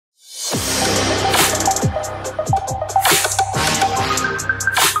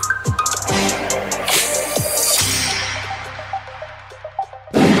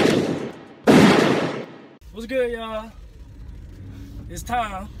y'all. It's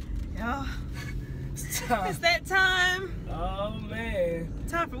time. Yeah. It's time. It's that time. Oh, man.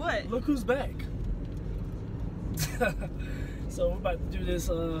 Time for what? Look who's back. So we're about to do this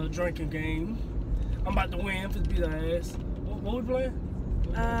drinking game. I'm about to win for the beat our ass. What we playing?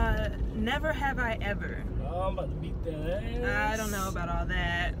 Never have I ever. Oh, I'm about to beat that ass. I don't know about all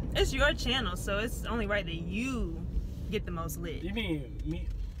that. It's your channel, so it's only right that you get the most lit. You mean me?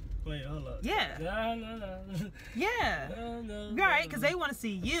 Wait, hold up. Yeah. No. Yeah. No. Right, because they want to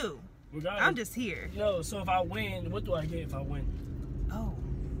see you. I'm just here. Yo, so if I win, what do I get if I win? Oh.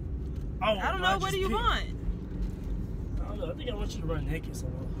 Oh, I don't know. What do you want? I don't know. I think I want you to run naked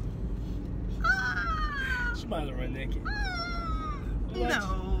somewhere. She might have run naked.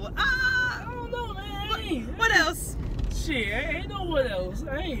 No. I don't know, man. What else? Shit, ain't no what else.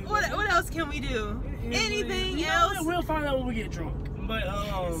 What else can we do? Anything else? We'll find out when we get drunk. But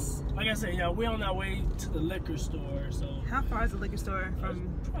like I said, yeah, we're on our way to the liquor store. So how far is the liquor store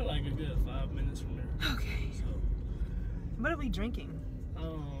from? Probably like a good 5 minutes from there. Okay. So, what are we drinking?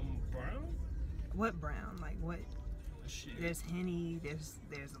 Brown. What brown? Like what? Shit. There's Henny. There's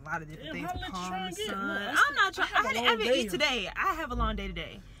a lot of different things. I'm not trying. I haven't eat today. I have a long day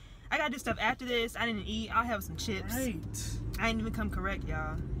today. I gotta do stuff after this. I didn't eat. I'll have some chips. Right. I didn't even come correct,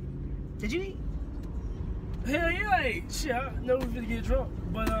 y'all. Did you eat? Hell yeah, I ate. Shit, I know we're gonna get drunk,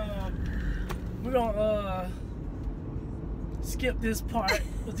 but we're gonna skip this part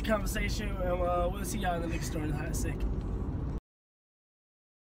with the conversation, and we'll see y'all in the next store in a hot second.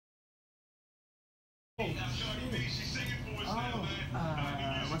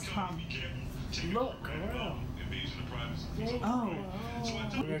 What's the problem? Look around. Oh.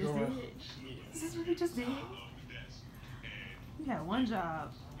 This is what we just did. We had one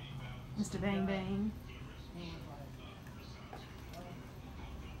job, Mr. Bang Bang.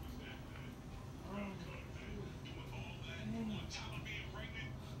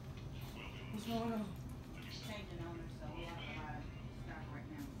 What's going on?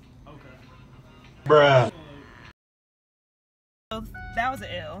 Okay. Bruh. That was an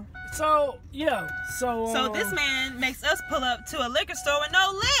L. So yeah, so this man makes us pull up to a liquor store with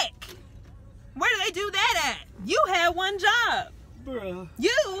no lick. Where do they do that at? You had one job. Bruh.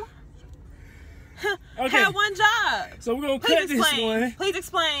 You okay. had one job. So we're gonna cut this one. Please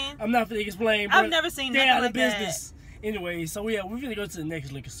explain. I'm not gonna explain. I've never seen nothing out like of business. Anyway, so yeah, we're gonna go to the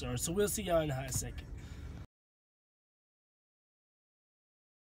next liquor store. So we'll see y'all in a hot second.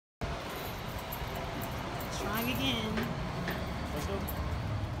 Trying again. Let's go.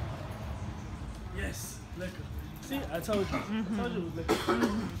 Yes, liquor. See, I told you. I told you it was liquor.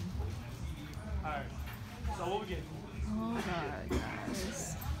 Alright. So what we getting? Oh God,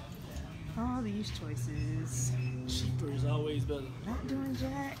 guys. All these choices. Cheaper is always better. Not doing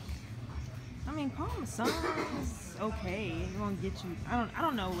jack. I mean, Parmesan is okay. It won't get you. I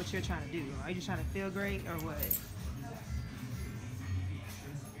don't know what you're trying to do. Are you just trying to feel great or what?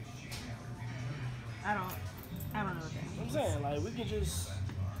 I don't know what that means. I'm saying, like, we can just.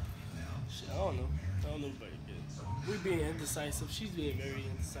 Shit, I don't know very good. We being indecisive. She's being very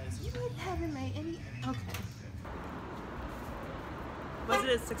indecisive. You haven't made any. Okay. Was it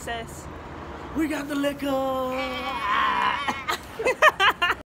a success? We got the liquor.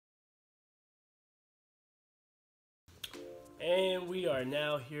 And we are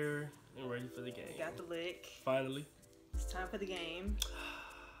now here and ready for the game. Got the lick. Finally. It's time for the game.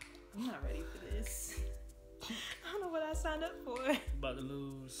 I'm not ready for this. I don't know what I signed up for. About to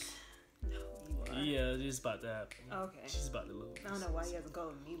lose. No, you are. Yeah, it's about to happen. Okay. She's about to lose. I don't know why he has a goal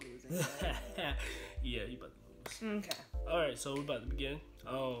of me losing. Yeah, you about to lose. Okay. Alright, so we're about to begin.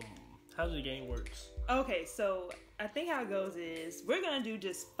 How the game works. Okay, so I think how it goes is we're gonna do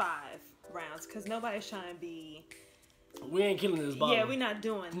just 5 rounds because nobody's trying to be. We ain't killing this bottle. Yeah, we're not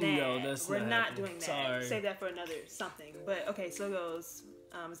doing that. No, that's we're not not happening. doing that. Sorry. Save that for another something. But okay, so it goes.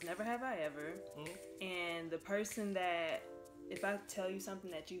 It's never have I ever. And the person that, if I tell you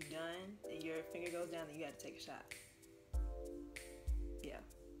something that you've done and your finger goes down, then you got to take a shot. Yeah.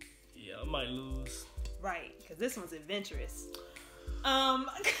 Yeah, I might lose. Right, because this one's adventurous.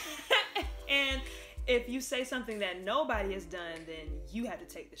 And if you say something that nobody has done, then you have to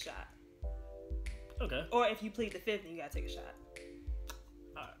take the shot. Okay. Or if you plead the fifth, then you gotta take a shot.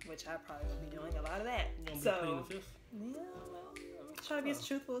 Alright. Which I probably will be doing a lot of that. You gonna be So, pleading the fifth? yeah, well, I'm trying to be as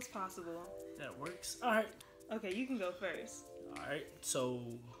truthful as possible. That works. Alright. Okay, you can go first. Alright.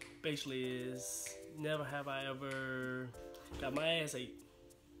 So basically is never have I ever got my ass ate.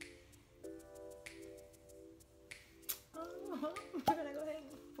 We're gonna go ahead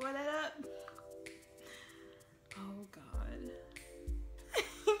and pour that up. Oh God.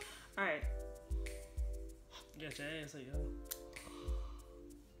 Alright. Got your ass ate,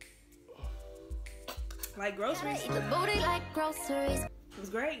 Like groceries. Eat the booty like groceries. It was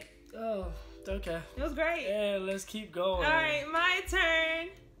great. Oh, okay. It was great. Yeah, let's keep going. All right, my turn.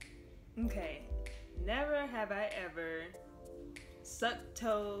 Okay. Never have I ever sucked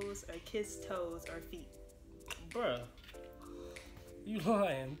toes or kissed toes or feet. Bruh. You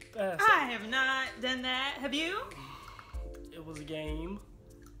lying. Bastard. I have not done that. Have you? It was a game.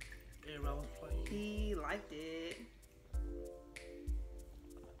 Everybody was playing. He liked it.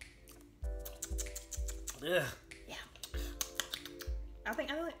 Yeah. Yeah. I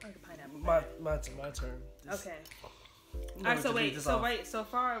think I like a pineapple. My turn. Okay. You know All right. what So to do wait. this So off. wait. So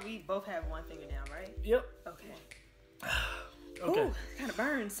far, we both have one finger now, right? Yep. Okay. Okay. Ooh, kind of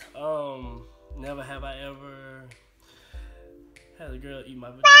burns. Never have I ever had a girl eat my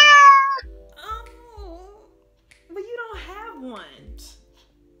vagina. Oh, but you don't have one.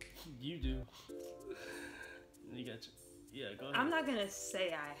 You do. You got you. Yeah, go ahead. I'm not gonna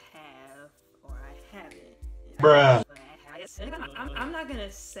say I have or I haven't. Bruh. I'm not gonna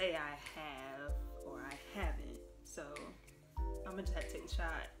say I have or I haven't. So I'm gonna just have to take a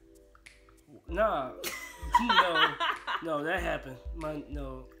shot. Nah. No, that happened.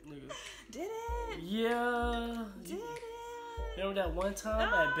 No, nigga. Did it? Yeah. Did it? Remember that one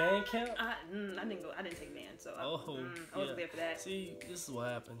time at band camp? I didn't go. I didn't take band, so I wasn't there for that. See, this is what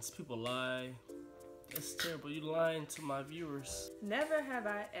happens. People lie. That's terrible. You lying to my viewers. Never have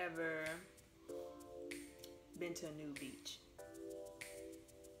I ever been to a new beach.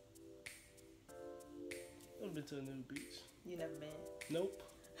 Never been to a new beach. You never been? Nope.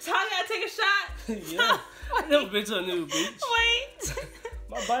 So I gotta take a shot. Yeah. I never been to a new beach. Wait.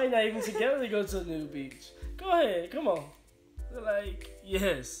 My body not even together to go to a new beach. Go ahead, come on. Like,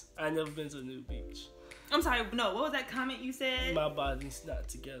 yes, I never been to a new beach. I'm sorry. No, what was that comment you said? My body's not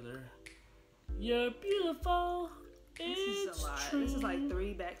together. You're beautiful. This It's is a lot. true. This is like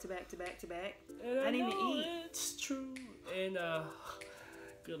 3 back to back to back to back. And I didn't even know eat. It's true. And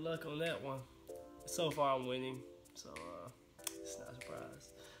good luck on that one. So far I'm winning. So it's not a surprise.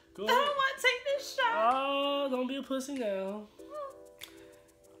 Go I ahead. don't want to take this shot. Oh, don't be a pussy now.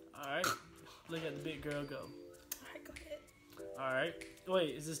 Alright. Look at the big girl go. Alright, go ahead. Alright.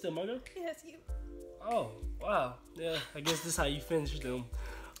 Wait, is this still my go? Yes, you. Oh, wow. Yeah, I guess this is how you finish them.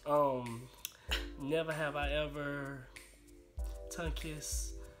 Never have I ever tongue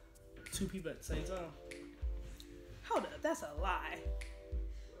kissed 2 people at the same time. Hold up, that's a lie.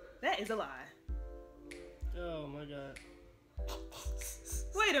 That is a lie. Oh my god.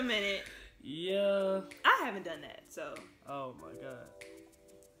 Wait a minute. Yeah. I haven't done that, so Oh my god.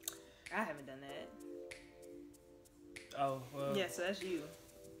 I haven't done that. Oh, well. Yeah, so that's you.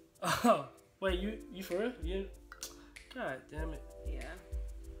 Oh, wait, you for real? You? God damn it. Yeah.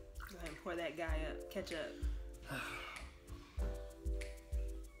 Go ahead and pour that guy up. Catch up.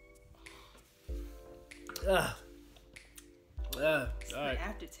 Yeah. It's All right. the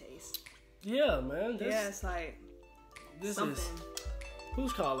aftertaste. Yeah, man. Yeah, it's like This something. is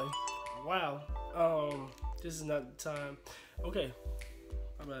who's calling? Wow. This is not the time. Okay.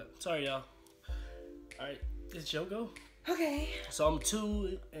 My bad. Sorry, y'all. All right. It's your go. Okay. So I'm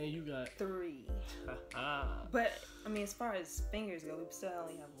 2 and you got 3. ah. But I mean, as far as fingers go, we still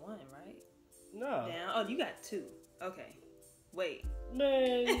only have 1, right? No. Down. Oh, you got 2. Okay. Wait.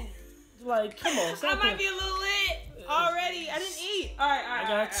 Man. Like, come on. I Stop might it. be a little lit already. I didn't eat. All right. I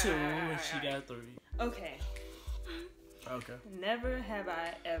got 2 and she got 3. Okay. Okay. Never have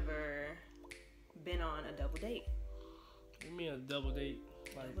I ever been on a double date. You mean a double date?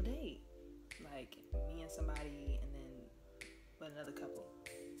 Like, Double date. Like me and somebody and then with another couple.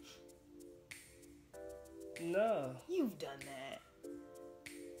 no. You've done that.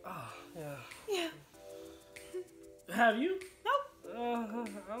 Oh, yeah. Yeah. Have you? Nope.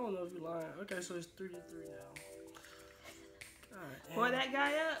 I don't know if you're lying. Okay, so it's 3-3 now. God damn. Pour that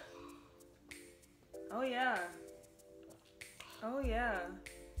guy up. Oh yeah. Oh yeah.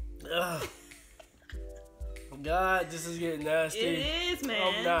 Ugh. God, this is getting nasty. It is, man.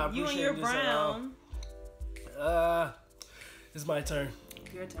 I'm not You and your appreciating this at all. brown. It's my turn.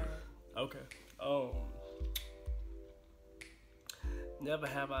 Your turn. Okay. Never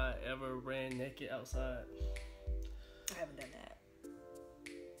have I ever ran naked outside. I haven't done that.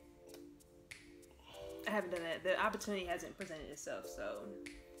 I haven't done that. The opportunity hasn't presented itself, so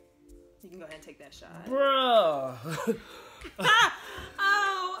you can go ahead and take that shot. Bruh.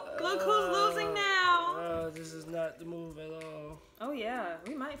 Oh, look who's losing now. This is not the move at all. Oh yeah,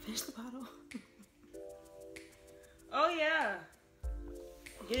 we might finish the bottle. Oh yeah.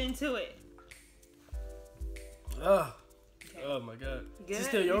 Get into it. Ugh. Okay. Okay. Oh my god. You good? Is it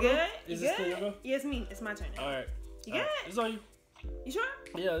still your You go? good? Is You it still good? your go? Yeah, it's me. It's my turn now. All right. You All good? right. It's on you. You sure?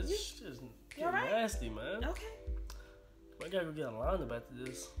 Yeah, it's just You getting alright? nasty, man. Okay. I gotta go get a line up after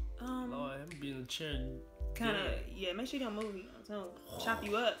this. Lord, I'm being in the chair. Kind of. Yeah. Make sure you don't move. Don't chop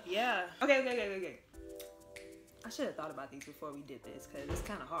you up. Yeah. Okay. I should have thought about these before we did this because it's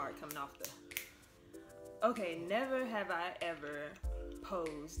kind of hard coming off the. Okay. Never have I ever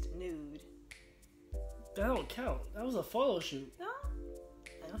posed nude. That don't count. That was a photo shoot. No.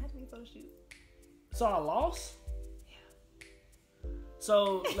 I don't have to be a photo shoot. So I lost? Yeah.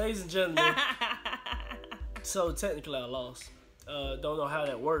 So, ladies and gentlemen, so technically I lost. Don't know how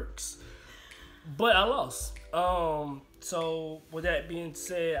that works. But I lost. So with that being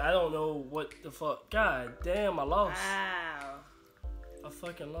said, I don't know what the fuck. God damn, I lost. Wow. I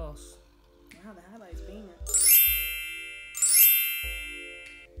fucking lost. Wow, the highlights beaming.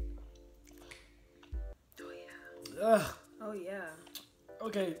 Oh yeah. Ugh. Oh yeah.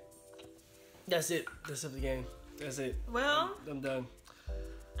 Okay. That's it. That's it for the game. That's it. Well, I'm done.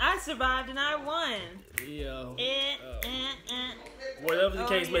 I survived and I won. Yeah. Eh. Whatever the Oh,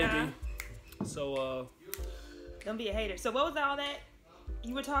 case yeah. may be. So, Don't be a hater. So what was all that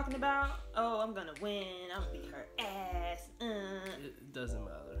you were talking about? Oh, I'm gonna win. I'm gonna beat her ass. it doesn't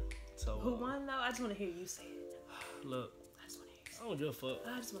matter. So, Who won though? I just want to hear you say it. look, I just want to hear you say I don't give a fuck. it.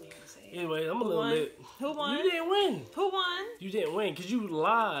 I just want to hear you say it. Anyway, I'm a Who little won? lit. Who won? You didn't win. Who won? You didn't win because you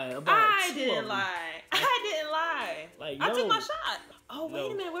lied about I two of didn't them. lie. I didn't lie. Like, I no. took my shot. Oh, wait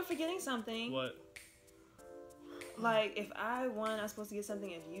No. a minute. We're forgetting something. What? Like, if I won, I'm supposed to get something.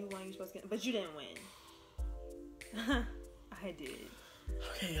 If you won, you're supposed to get... But you didn't win. I did.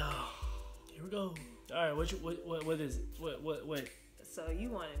 Okay, y'all. Here we go. All right, what is it? What? So you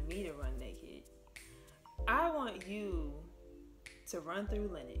wanted me to run naked. I want you to run through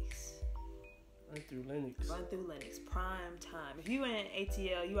Linux. Run through Linux. Run through Linux. Prime time. If you in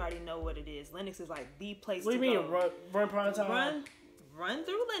ATL, you already know what it is. Linux is like the place What to do you go. mean, run prime time? Run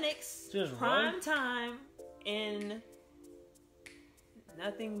through Linux. Just prime run? time in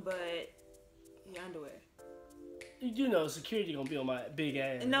nothing but your underwear. You know, security gonna be on my big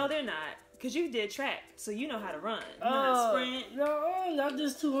ass. No, they're not. Because you did track, so you know how to run. You know how to sprint. No, not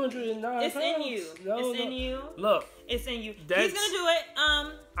this 209 It's pounds. in you. No, It's in you. Look, It's in you. That's- He's gonna do it.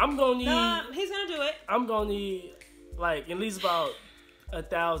 I'm gonna need. He's gonna do it. I'm gonna need like at least about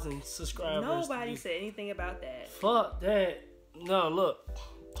 1,000 subscribers. Nobody said anything about that. Fuck that. No,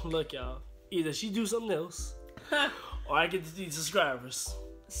 look, y'all. Either she do something else, or I get these subscribers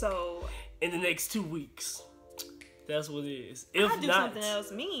So in the next 2 weeks. That's what it is. If I do not, something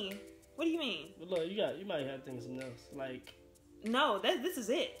else. Me? What do you mean? But look, you might have things something else. Like No, this is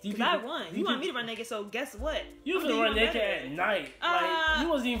it. You Because I people- won. you You want me people- to run naked, so guess what? you I'm finna gonna run do naked better. at night. Like you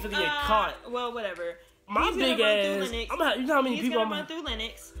wasn't even finna get caught. Well, whatever. My He's big gonna run ass. through Linux. You know how many He's people gonna I'm. run through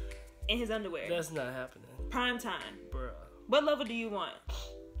Linux in his underwear. That's not happening, Prime time. bruh. What level do you want?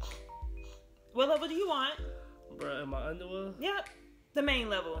 What level do you want? Bruh, in my underwear. Yep. The main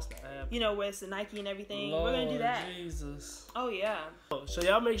level. That's not happening. You know, where it's the Nike and everything. Lord We're gonna do that. Jesus. Oh yeah. So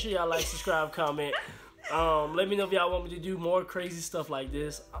y'all make sure y'all like, subscribe, comment. Let me know if y'all want me to do more crazy stuff like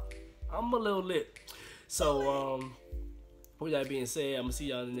this. I'm a little lit. So with that being said, I'm gonna see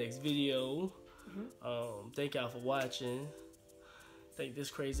y'all in the next video. Thank y'all for watching. Thank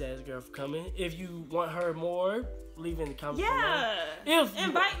this crazy ass girl for coming. If you want her more, leave in the comments Yeah. below. If you-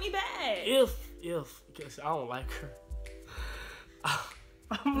 Invite me back. If because I don't like her.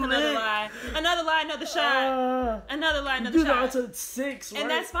 Another lie. Another lie. Another shot. Another lie. Another Do that shot. to 6, right? And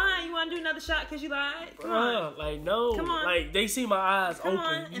that's fine. You want to do another shot because you lied? Come on. Like no, Come on. like they see my eyes Come open.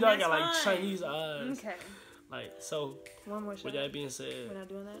 on, You and know I that's got like fine. Chinese eyes. Okay. Like so. One more shot. With that being We're said, not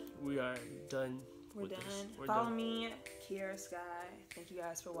doing that. we are done. We're with done. this. We're Follow done. me, Kiara Sky. Thank you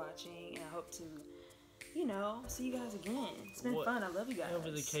guys for watching, and I hope to, see you guys again. It's been fun. I love you guys.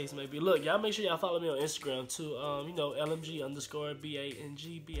 Whatever the case may be. Look, y'all make sure y'all follow me on Instagram too.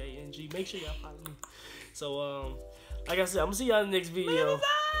 LMG_BANG. Make sure y'all follow me. So like I said, I'm gonna see y'all in the next video. Look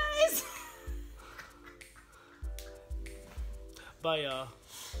at his eyes. Bye y'all.